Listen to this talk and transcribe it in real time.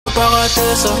Pas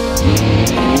rater ça.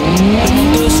 Le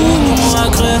monde dessous nous rend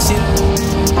agressifs.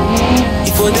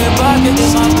 Il faut des papiers,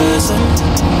 des imbéciles.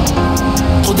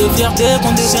 Trop de fierté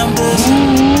contre des imbéciles.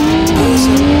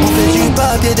 On fait du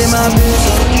papier des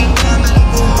mabusses.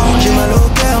 J'ai mal au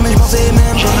cœur mais je m'en sais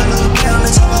même pas.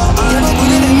 Y'a beaucoup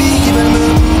d'ennemis qui veulent me.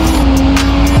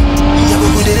 Y'a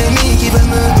beaucoup d'ennemis qui veulent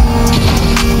me.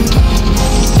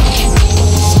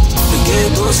 Le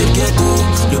ghetto c'est le ghetto.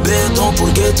 Le béton pour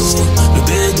le ghetto. Le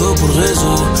béton pour le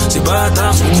réseau. Ces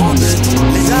bâtards sont trop bêtes.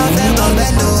 Les affaires dans le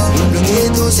bendo. Le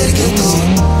ghetto c'est le ghetto.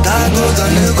 Taco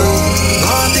dans le go.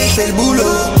 Rentré j'fais le boulot.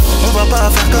 On va pas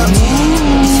faire comme si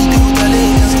ici tout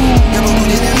allait bien. Y'a beaucoup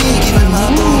d'ennemis qui veulent ma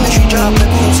peau, mais j'suis déjà prêt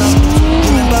pour ça.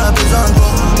 J'ai même pas besoin de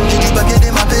toi. J'ai du papier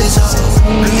démappé ça.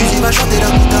 Le fusil va chanter la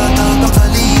boutata comme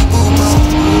Fali ou pas.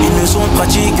 Une leçon de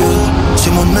pratique. Ce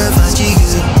monde me fatigue.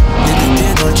 Les deux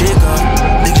pieds dans le check-up.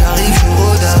 Dès que j'arrive j'suis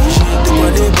rodage. De quoi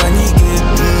les paniquer.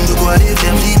 De quoi les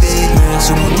faire flipper. Mais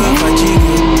ce monde me fatigue.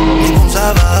 Mais bon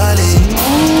ça va aller.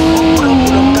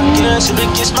 Celui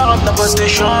qui se marre n'a pas de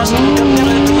chance. Devenir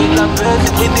le pays de la bête.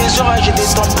 Les bruits des orages et des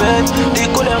tempêtes. Des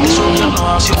colères, des souvenirs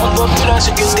noirs. Si on ne voit plus là,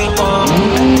 c'est que t'es mort.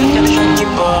 Y'a des gens qui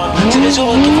parlent. C'est les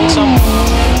heureux qui font que ça mort.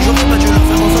 J'aurais pas dû leur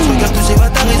faire confiance. Regarde tous ces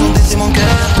bâtards, ils ont détruit mon cœur.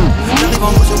 J'arrive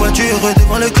en grosse voiture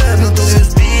devant le club Notorious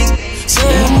Big.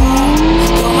 C'est moi,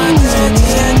 dans ma tête,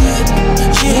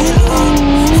 j'ai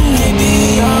les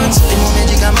Beyoncé. C'est mon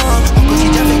médicament, mon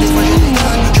quotidien fait que des fois je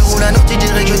déconne. Je roule à note, tu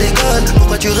dirais que je décolle.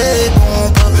 Pourquoi tu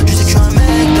réponds pas? Tu sais que je suis un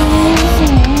mec d'en.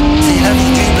 C'est la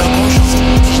vie du bloc en chance.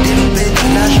 Si je développe de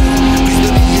la chance, plus de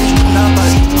billets, je tourne la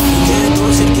page. Le ghetto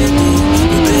c'est le ghetto.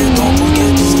 Le béton pour le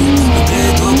ghetto. Le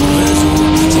béton pour le réseau.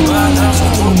 Ces bâtards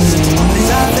sont trop bêtes. Les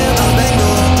affaires dans le bendo.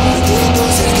 Le ghetto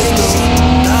c'est le ghetto.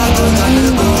 Taco dans le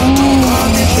go. Quand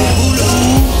je fais le boulot,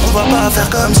 on va pas faire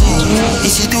comme si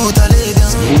ici tout allait bien.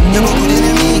 Y'a beaucoup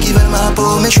d'ennemis qui veulent ma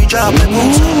peau, mais je suis déjà prêt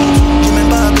pour ça. J'ai même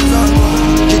pas besoin de toi.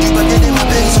 J'ai du papier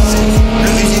démappé ça. Le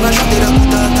fusil va chanter la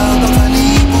boutata comme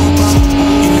Fali ou pas.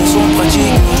 Une leçon de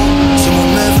pratique. Ce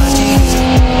monde me fatigue.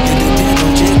 Les deux pieds dans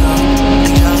le check-up.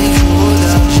 Dès que j'arrive j'suis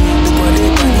rodage. De quoi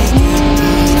les paniquer.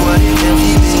 De quoi les faire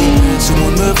vibrer. Ce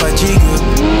monde me fatigue.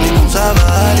 Mais bon ça va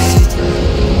aller.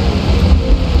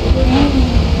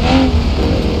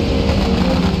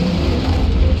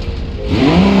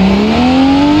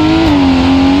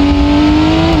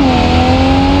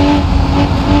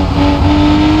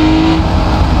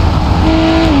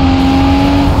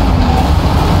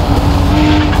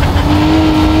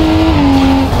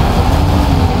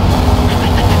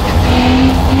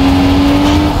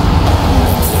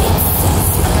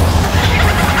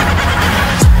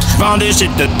 Vends du shit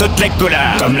de toutes les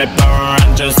couleurs, comme les Power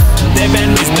Rangers. Des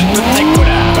belles listes de toutes les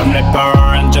couleurs, comme les Power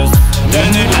Rangers.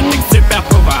 Tenue latex super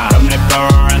pouvoir, comme les Power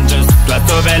Rangers. Dois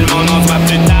sauver le monde, on se voit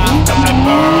plus tard, comme les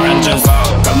Power Rangers.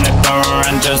 Comme les Power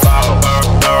Rangers, Power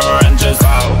Rangers.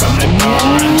 Comme les Power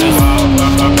Rangers, Power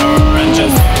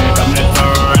Rangers. Comme les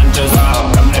Power Rangers,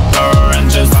 comme les Power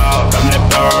Rangers. Comme les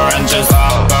Power Rangers,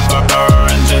 Power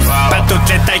Rangers. Pas toutes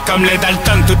les tailles comme les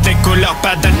Dalton, toutes les couleurs,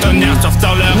 pas daltonien. Sauf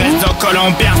sur le réseau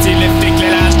colombien, si les flics les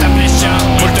lâchent, tape les chiens.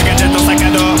 Moult de gadgets dans sac à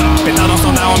dos, pétard dans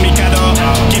son daron Mikado.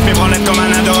 Qui fait branlette comme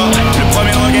un ado, le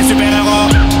premier drogué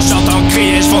super-héros. J'entends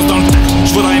crier, j'fonce dans le tas.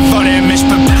 J'voudrais voler mais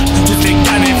j'peux pas, toutes les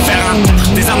cannes et faire un tas.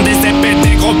 Des armes, des épées,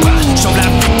 des gros bras. J'enve la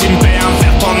victime, paie un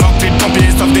verre pendant que les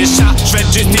pompiers sauvent des chats. J'vais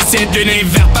être justicier de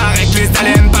l'univers, pareil que les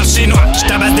aliens parlent chinois.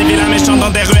 J'tabasse des vilains méchants dans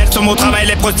des ruelles, sur mon travail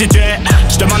les prostituées.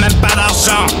 J'demande même pas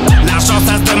d'argent, l'argent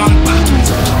ça se demande pas.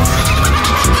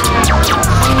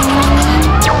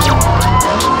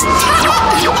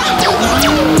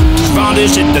 J'vends du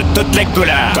shit de toutes les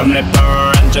couleurs, comme les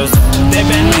Power Rangers. Des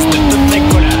belles listes de toutes les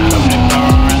couleurs, comme les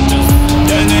Power Rangers.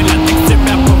 Tenue latex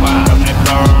super pouvoir, comme les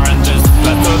Power Rangers.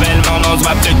 Dois sauver le monde, on se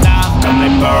voit plus tard, comme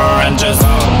les Power Rangers.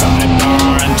 Comme les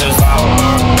Power Rangers,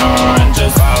 Power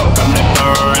Rangers. Comme les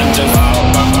Power Rangers,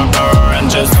 Power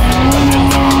Rangers. Comme les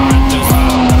Power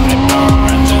Rangers, comme les Power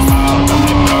Rangers. Comme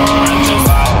les Power Rangers,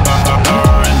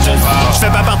 Power Rangers. J'fais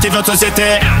pas partie de votre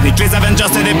société, ni que les Avengers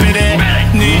c'est des PD.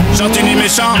 Ni gentil ni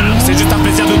méchant, c'est juste un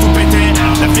plaisir de tout péter.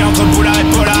 La vie entre boulard et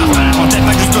polar, en tête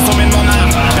pas jusqu'au sommet de mon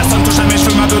âme. Personne touche à mes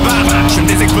cheveux, ma beubare. J'fume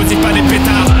des explosifs, pas des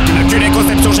pétards. Immaculée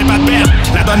conception, j'ai pas de père.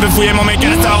 La douane veut fouiller mon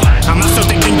Megazord. Un marteau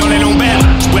technique dans les lombaires.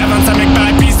 J'bouille à 25 mecs par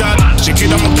épisode. J'écris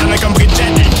dans mon carnet comme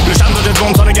Bridget. Le charme de 2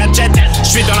 secondes sur le gadget.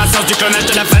 J'suis dans la science du clonage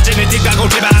de la phase génétique d'un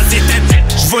groupe parasitaire.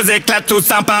 J'vous éclate tous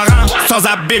un par un, sans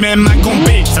abîmer ma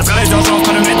combi. Ça sera les urgences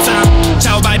pour le médecin.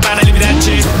 Ciao, bye, bye, la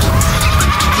lividacci.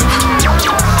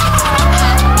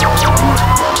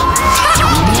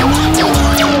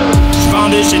 J'vends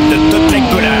du shit de toutes les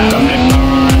couleurs, comme les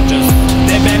Power Rangers.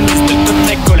 Des belles listes de toutes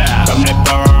les couleurs,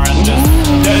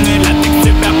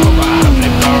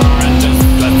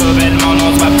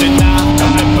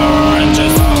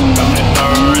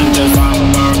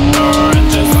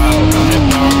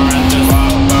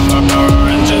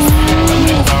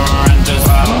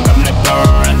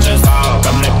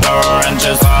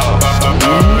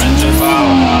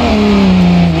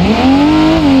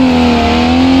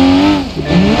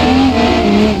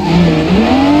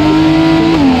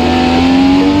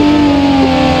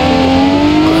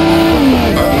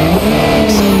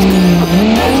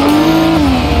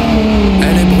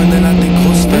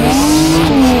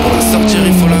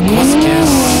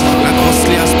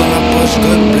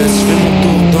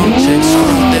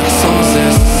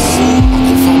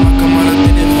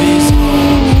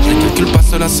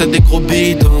 possède des gros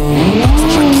bidons. Sur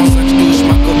chaque transac, j'touche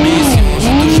ma commission.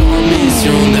 J'suis toujours en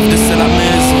mission, 9-2 c'est la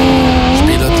maison.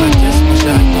 J'pilote la caisse, ma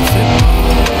chérie, t'en fais pas.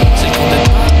 C'est le compte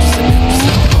pas, tu sais bien, tu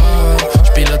sais pas.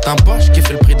 J'pilote un Porsche qui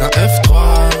fait le prix d'un F3.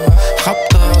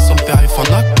 Raptor sur le périph' en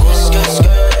aqua.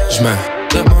 J'me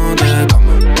demandais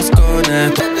comment on se connaît.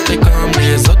 Toi t'es comme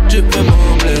les autres, tu peux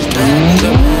m'embler. J'me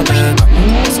demandais comment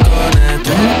on se connaît.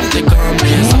 Toi t'es comme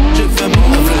les autres, tu veux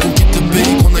m'embler. On quitte le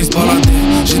pays, qu'on aille se balader.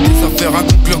 J'ai des affaires à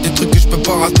conclure, des trucs que je peux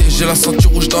pas rater. J'ai la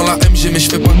ceinture rouge dans la MG mais je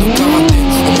fais pas de karaté.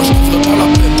 Oh moi je trouverai pas la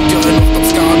peine, cœur est noir comme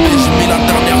scarabée. J'ai mis la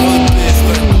dernière EP,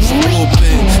 frère, toujours OP.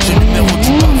 J'ai le numéro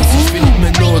du bar, si je vais les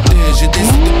noter. J'ai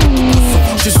décidé de tout poisson,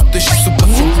 je suis sous tes chies sous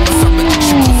passion. Ma sœur m'a dit que je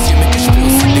suis grossier mais que je fais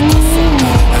aussi des gros sons.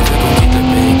 Elle veut qu'on quitte le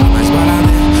pays, qu'on aille se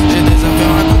balader. J'ai des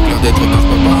affaires à conclure, des trucs que je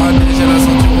peux pas rater. J'ai la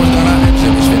ceinture rouge dans la MG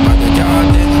mais je fais pas de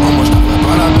karaté. Oh moi je trouverai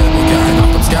pas la peine, mon cœur est noir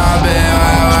comme scarabée.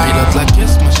 J'pilote la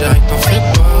caisse, ma chérie, t'en fais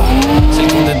pas. C'est le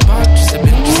compte d'être pas, tu sais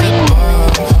bien, tu sais pas.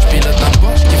 J'pilote un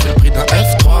Porsche qui fait le prix d'un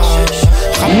F3.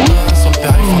 Raptor sur le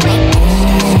périph' en aqua.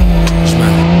 J'me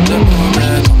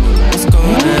demandais comment on se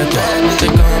connaît. Toi t'es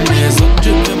comme les autres,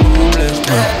 tu peux m'embler.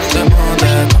 J'me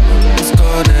demandais comment on se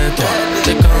connaît. Toi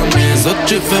t'es comme les autres,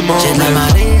 tu peux m'embler. J'ai de la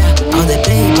Maria, en des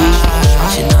Pays-Bas.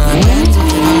 J'suis dans la peine,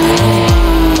 j'suis dans la Pays-Bas.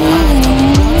 Dans mon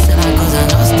bloc, c'est la cosa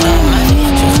nostra.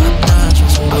 J'suis rapta,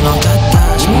 j'suis son boulot en cata.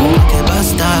 J'm'en bloque et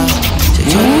basta. J'ai que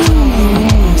les jours.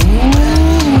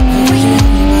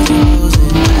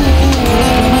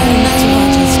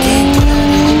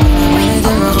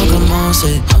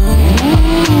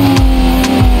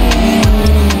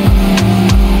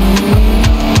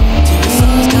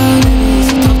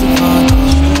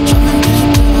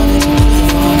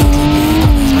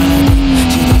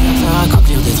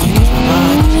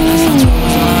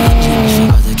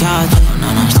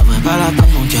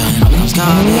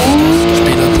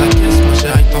 J'pilote la caisse, ma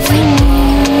chérie, t'en fais pas.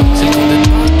 C'est le compte d'être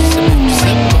pas, tu sais bien, tu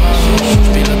sais pas.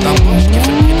 J'pilote un Porsche qui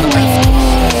fait le prix d'un F3.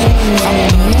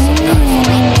 Raptor sur le périph' en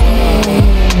aqua.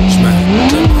 J'me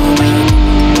demandais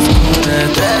comment on se connaît.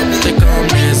 Toi t'es comme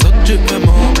les autres, tu peux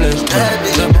m'embler.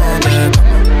 J'me demandais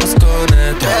comment on se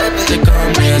connaît. Toi t'es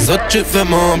comme les autres, tu peux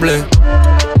m'embler.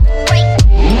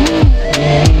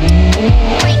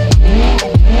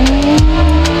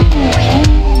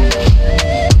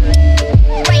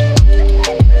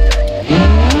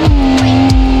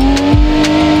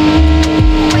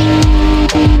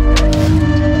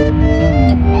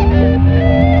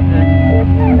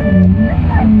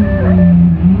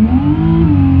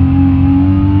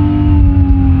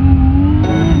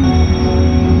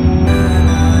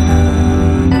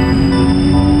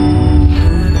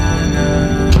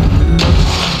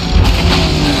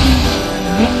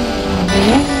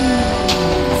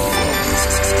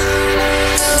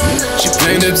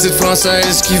 Petites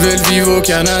françaises qui veulent vivre au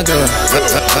Canada.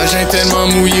 Vagin tellement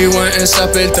mouillé, ouais, elle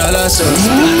s'appelle Thalassa.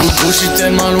 Je suis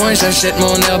tellement loin, j'achète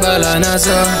mon herbe à la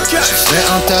NASA. Je fais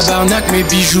en tabarnak, mes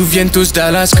bijoux viennent tous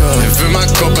d'Alaska. Elle veut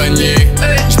m'accompagner,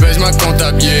 j'baise ma compte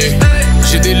à pied.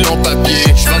 J'ai des longs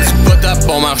papiers, j'vends du pot à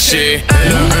bon marché.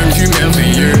 Elle a un cul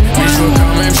merveilleux, mais j'vais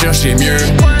quand même chercher mieux.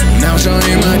 Mon argent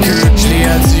et ma queue, j'l'ai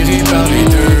attiré par les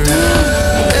deux.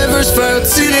 Elle veut se faire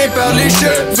tirer par les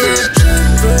cheveux.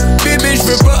 Bébé,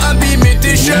 j'veux pas abîmer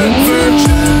tes cheveux.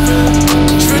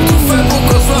 J'veux tout faire pour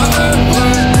qu'on soit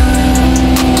heureux.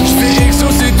 J'vais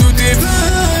exaucer tous tes vœux.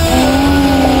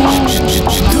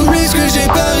 J'ai doublé ce que j'ai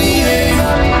parié.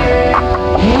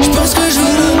 J'pense que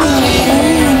j'veux la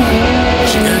marier.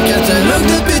 J'ai un catalogue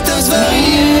de pétasses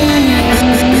variées.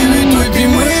 Bébé, toi et puis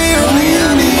moi, on est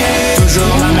alliés.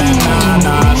 Toujours la même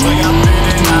nana, j'regarde plus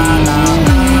les nanas.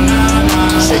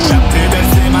 J'sais que la plus belle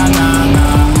c'est ma nana.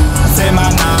 C'est ma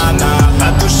nana,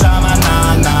 pas touche à ma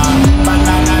nana.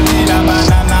 Banana ni la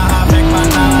banana avec ma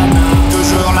nana.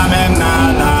 Toujours la même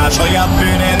nana, j'regarde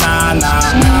plus les nanas.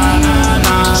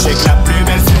 J'sais que la plus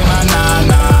belle c'est ma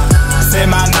nana. C'est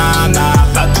ma nana,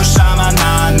 pas touche à ma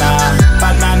nana.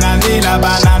 Banana ni la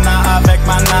banana avec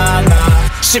ma nana.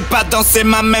 J'sais pas danser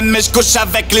ma même mais j'couche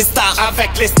avec les stars.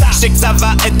 J'sais que ça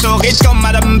va être horrible quand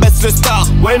madame baisse le score.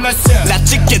 Oui monsieur. La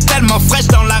chick est tellement fraîche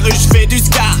dans la rue, j'fais du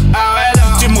ska.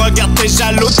 Tu me regardes t'es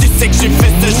jaloux, tu sais que j'ai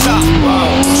fait ce chat.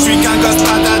 J'suis qu'un gosse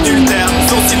pas d'adultère,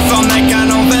 sourcil fornac à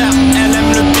l'envers. Elle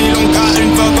aime le pilon gras,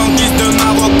 une vogue en guise de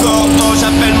Marocco. Oh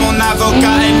j'appelle mon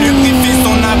avocat, elle lubrifie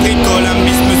son abricot. La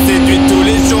miss me séduit tous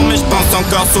les jours mais j'pense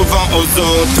encore souvent aux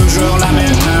autres. Toujours la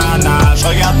même nana,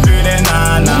 j'regarde plus les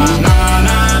nanas.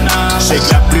 J'sais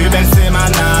que la plus belle c'est ma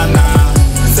nana.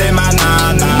 C'est ma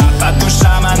nana, pas touche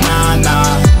à ma nana.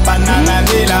 Banana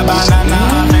ni la banana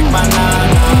avec ma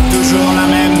nana. Toujours la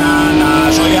même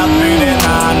nana, j'regarde plus les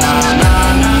nanas.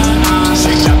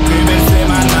 J'sais que la plus belle c'est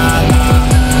ma nana.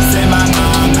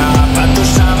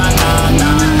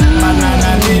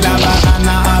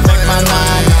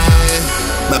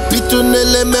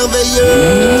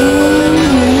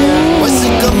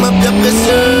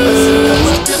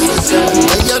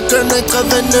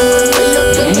 J'ai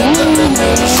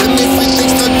mes frites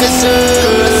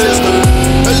extraterrestres.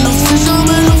 Elle ouvre ses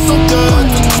jambes, elle ouvre son cœur.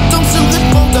 Tout tombe sur le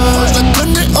répondeur. Je la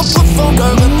connais en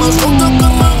profondeur. Elle mange longtemps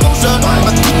comme un rongeur.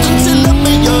 Ma putain c'est la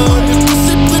meilleure. Tous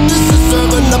ses prédécesseurs.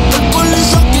 Elle appelle pas les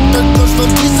gens qui donnent quand je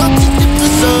vends des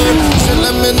antidépresseurs. Je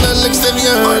l'amène à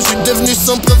l'extérieur. Je suis devenu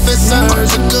son professeur.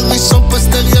 Je corrige son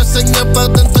postérieur. Seigneur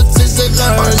pardonne toutes ses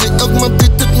erreurs. J'ai augmenté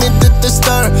toutes mes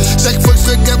détesteurs. Chaque fois que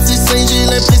je regarde ses seins, j'ai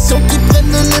l'impression qu'ils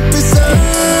prennent de l'épaisseur.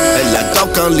 Elle adore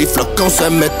quand les flocons se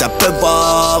mettent à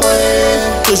pleuvoir.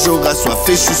 Toujours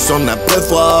assoiffée, je suis son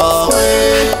abreuvoir.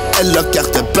 Elle a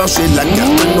carte blanche et la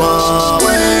carte noire.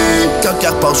 Quand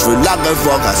qu'elle part, je veux la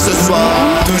revoir à ce soir.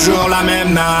 Toujours la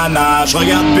même nana, je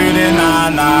regarde plus les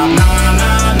nanas.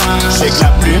 Je sais que la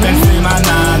plus belle c'est ma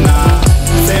nana.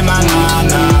 C'est ma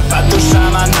nana, pas touche à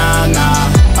ma nana.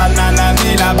 Pas de nana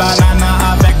ni la banana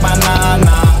avec ma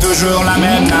nana. Toujours la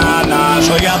même nana,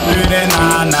 je regarde plus les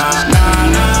nanas.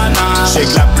 Je sais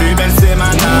que la plus belle c'est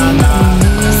ma nana.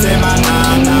 C'est ma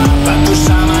nana, pas touche à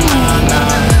ma nana.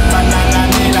 Pas de nana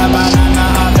ni la banana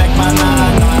avec ma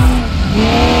nana.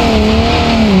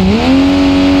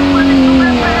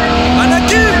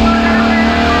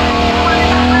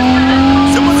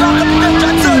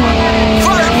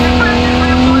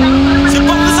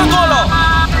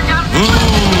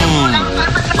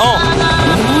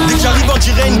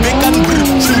 Une bécane brûle,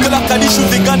 je fume que la cali, je suis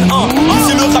vegan,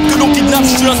 c'est le rap que l'on kidnappe,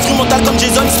 je suis instrumental comme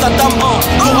Jason Statham,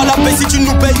 T'auras la paix si tu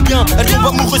nous payes bien, elle tombe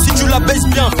amoureuse si tu la baisses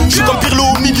bien. Je suis comme Pirlo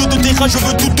au milieu de terrain, je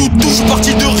veux tout, je suis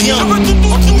parti de rien. Entre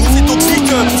nous c'est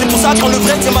toxique, c'est pour ça quand le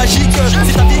vrai c'est magique.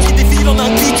 C'est ta vie qui défile en un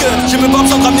clic, j'ai même pas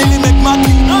besoin de ramener les mecs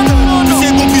maquis. Plus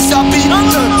c'est bon, plus ça pique,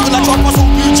 que la joie passe au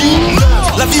budget.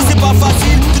 La vie c'est pas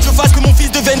facile, que je fasse que mon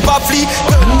fils devienne pas flic.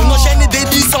 On enchaîne et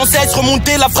délit sans cesse,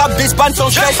 remonter la frappe d'Espagne sans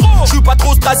stress. Je suis pas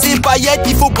trop stressé, paillettes,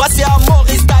 il faut brasser à mort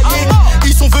et stailler.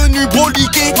 Ils sont venus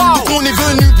broliquer, donc on est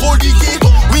venus broliquer.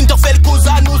 Winterfell,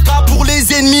 Cosa Nostra, pour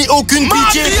les ennemis, aucune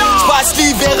pitié. Je passe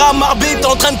l'hiver à Marbet, t'es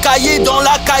en train de cailler dans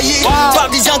la cahier.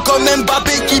 Parisien comme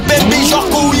Mbappé qui pète des genre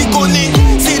il connaît.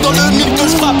 C'est dans le mille que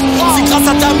je frappe, c'est grâce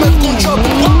à ta meuf qu'on chope.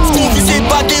 Ce qu'on vit c'est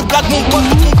pas des blagues mon pote,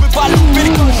 on peut pas louper les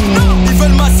coches. Ils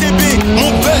veulent ma CB,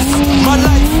 mon buzz, ma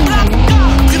life.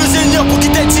 Prie le Seigneur pour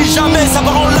qu'il t'aide si jamais ça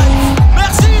va en live.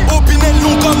 Merci. Opinel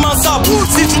long comme un sable.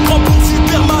 Si tu te prends pour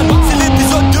Superman, c'est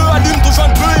l'épisode 2, allume ton joint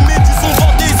de peu aimer du son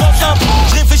vent des anciens.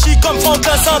 Je réfléchis comme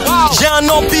Franklin Saint, j'ai un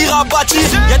empire à bâtir.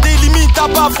 Y'a des limites à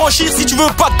pas franchir si tu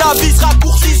veux pas que ta vie se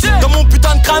raccourcisse. Dans mon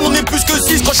putain de crâne on est plus que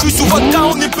 6, quand je suis sous vodka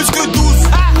on est plus que 12.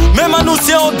 Même un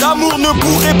océan d'amour ne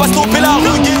pourrait pas stopper la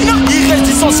reggae. Il reste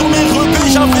du sang sur mes repères,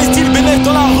 j'investis le bénéfice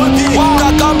dans la reggae.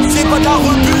 Caca, c'est pas de la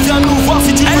revue, viens nous voir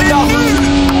si tu veux de la revue.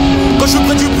 Quand je suis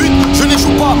près du but, je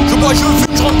n'échoue pas, je bois, je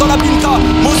fume, je rentre dans la pinta.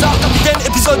 Mozart, capitaine,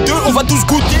 épisode 2, on va tous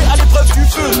goûter à l'épreuve du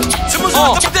feu. C'est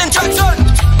Mozart, capitaine Jackson.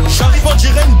 J'arrive en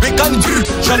direct, une bécane brûle.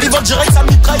 J'arrive en direct, ça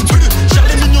mitraille brûle. J'ai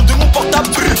les millions de mon portable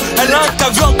brûle. Elle a un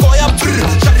cavu incroyable brûle.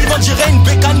 J'arrive en direct, une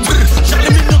bécane brûle. J'ai les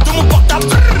millions de mon portable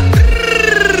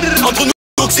brûle. Entre nous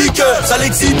toxique, ça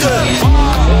l'excite.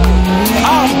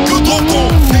 Que trop con,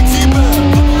 exhibe.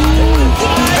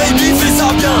 Baby, fais ça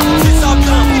bien, fais ça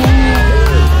bien.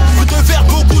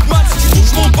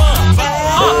 Mon pain.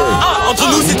 Entre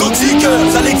nous c'est toxique,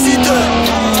 ça l'excite.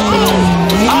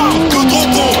 Que trop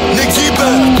con, n'exhibe.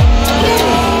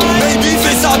 Baby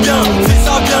fais ça bien, fais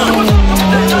ça bien.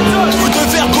 Je peux te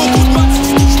faire beaucoup de mal si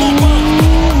tu touches mon pain.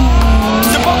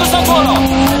 C'est pas de ça toi là.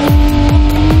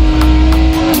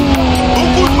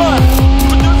 Beaucoup de mal. Je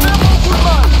peux te faire beaucoup de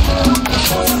mal.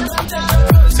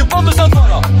 C'est pas de ça toi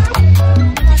là.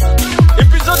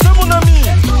 Épisode 2 mon ami.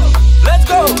 Let's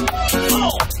go.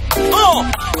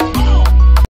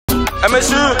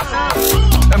 MSU,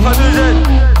 FA2Z,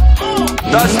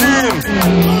 Taslim,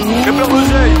 Kepler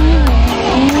Rosey,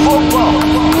 Popa,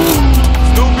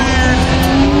 Snowbill,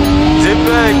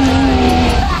 Zepek,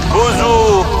 Bozo,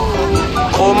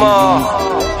 Chroma,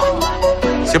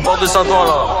 c'est Porte de Saint-Ouen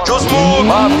là, Josmo,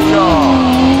 Mafia,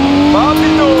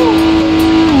 Babino,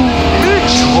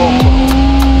 Mitch Rock.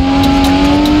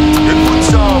 Écoute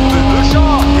ça un peu, le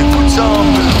chat, écoute ça un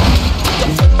peu.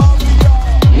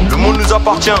 Le monde nous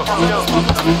appartient.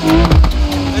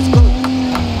 Let's go.